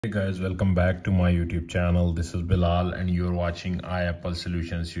Hey guys, welcome back to my YouTube channel. This is Bilal and you're watching iApple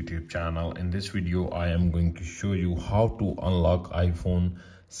Solutions YouTube channel. In this video, I am going to show you how to unlock iPhone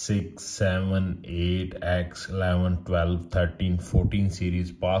 6, 7, 8, X, 11, 12, 13, 14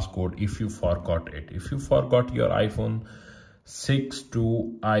 series passcode if you forgot it. If you forgot your iPhone 6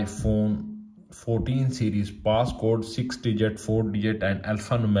 to iPhone 14 series passcode, 6-digit, 4-digit and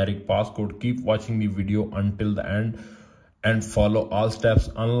alphanumeric passcode, keep watching the video until the end and follow all steps.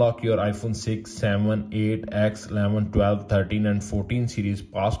 Unlock your iPhone 6, 7, 8, X, 11, 12, 13 and 14 series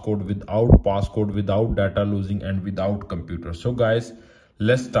passcode without data losing and without computer. So guys,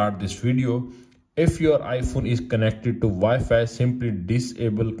 let's start this video. If your iPhone is connected to Wi-Fi, simply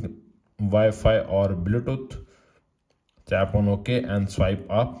disable Wi-Fi or Bluetooth. Tap on OK and swipe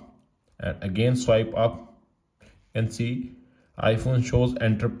up and again swipe up and see iPhone shows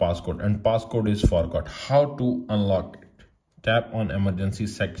enter passcode and passcode is forgot. How to unlock it? Tap on emergency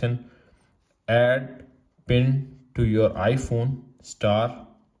section, add pin to your iPhone star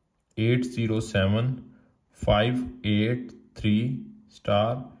 807-583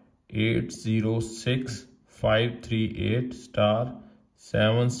 star 806-538 star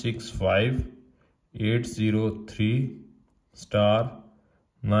 765-803 star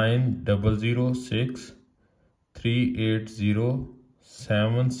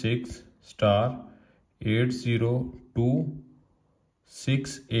 900638076 star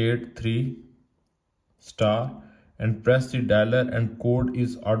 802-683 star and press the dialer and code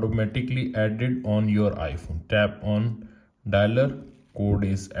is automatically added on your iPhone. Tap on dialer, code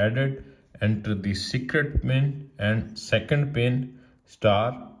is added, enter the secret pin and second pin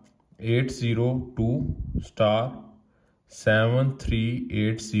star 802 star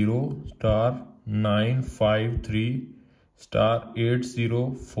 7380 star 953 star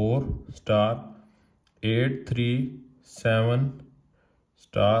 804 star 837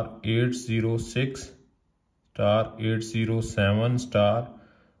 star 806 star 807 star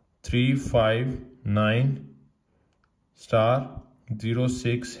 359 star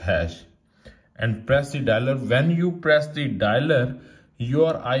 06 hash and press the dialer. When you press the dialer,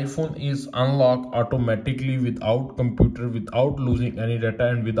 your iPhone is unlocked automatically without computer, without losing any data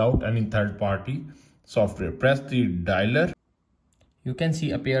and without any third-party software. Press the dialer. You can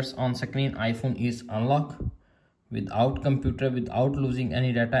see appears on screen iPhone is unlocked without computer, without losing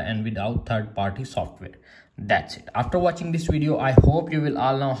any data and without third-party software. That's it. After watching this video, I hope you will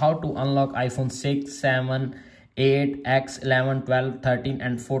all know how to unlock iPhone 6, 7, 8, X, 11, 12, 13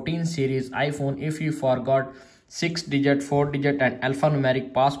 and 14 series iPhone if you forgot 6-digit, 4-digit and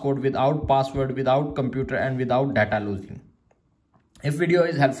alphanumeric passcode without password, without computer and without data losing. If video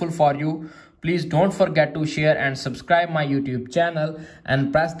is helpful for you, please don't forget to share and subscribe my YouTube channel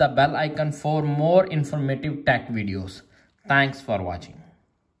and press the bell icon for more informative tech videos. Thanks for watching.